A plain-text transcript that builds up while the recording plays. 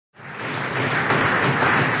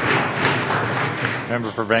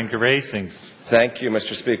Member for Vancouver Hastings. Thank you,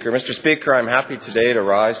 Mr. Speaker. Mr. Speaker, I'm happy today to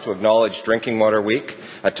rise to acknowledge Drinking Water Week,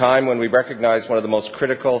 a time when we recognize one of the most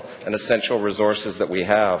critical and essential resources that we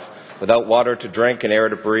have. Without water to drink and air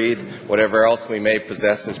to breathe, whatever else we may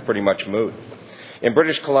possess is pretty much moot. In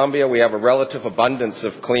British Columbia, we have a relative abundance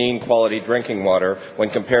of clean, quality drinking water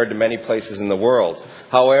when compared to many places in the world.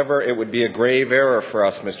 However, it would be a grave error for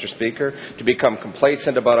us, Mr. Speaker, to become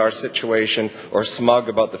complacent about our situation or smug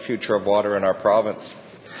about the future of water in our province.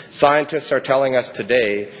 Scientists are telling us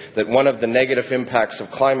today that one of the negative impacts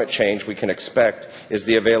of climate change we can expect is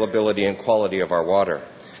the availability and quality of our water.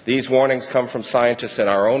 These warnings come from scientists in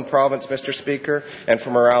our own province, Mr. Speaker, and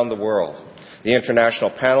from around the world. The International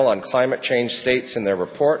Panel on Climate Change states in their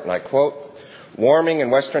report, and I quote, "Warming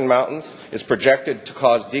in western mountains is projected to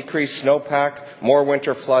cause decreased snowpack, more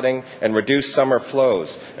winter flooding, and reduced summer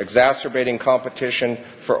flows, exacerbating competition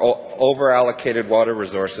for over-allocated water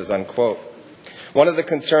resources," unquote. One of the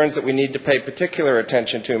concerns that we need to pay particular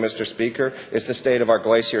attention to, Mr. Speaker, is the state of our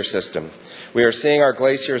glacier system. We are seeing our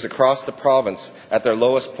glaciers across the province at their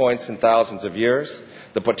lowest points in thousands of years.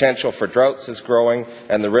 The potential for droughts is growing,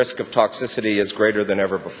 and the risk of toxicity is greater than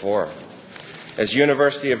ever before. As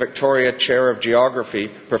University of Victoria Chair of Geography,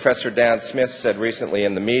 Professor Dan Smith said recently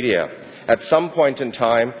in the media, at some point in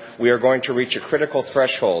time, we are going to reach a critical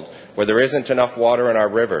threshold where there isn't enough water in our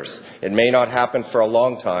rivers. It may not happen for a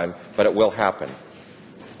long time, but it will happen.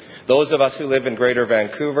 Those of us who live in Greater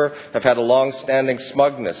Vancouver have had a long-standing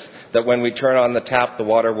smugness that when we turn on the tap, the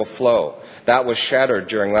water will flow. That was shattered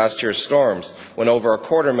during last year's storms, when over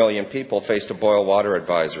 250,000 people faced a boil water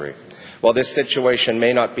advisory. While this situation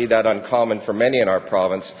may not be that uncommon for many in our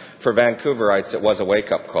province, for Vancouverites it was a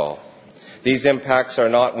wake-up call. These impacts are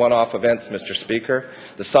not one-off events, Mr. Speaker.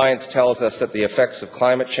 The science tells us that the effects of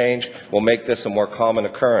climate change will make this a more common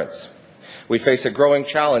occurrence. We face a growing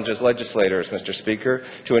challenge as legislators, Mr. Speaker,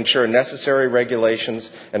 to ensure necessary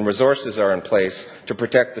regulations and resources are in place to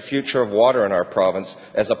protect the future of water in our province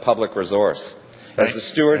as a public resource. As the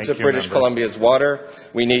stewards of British Columbia's water,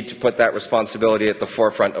 we need to put that responsibility at the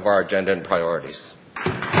forefront of our agenda and priorities.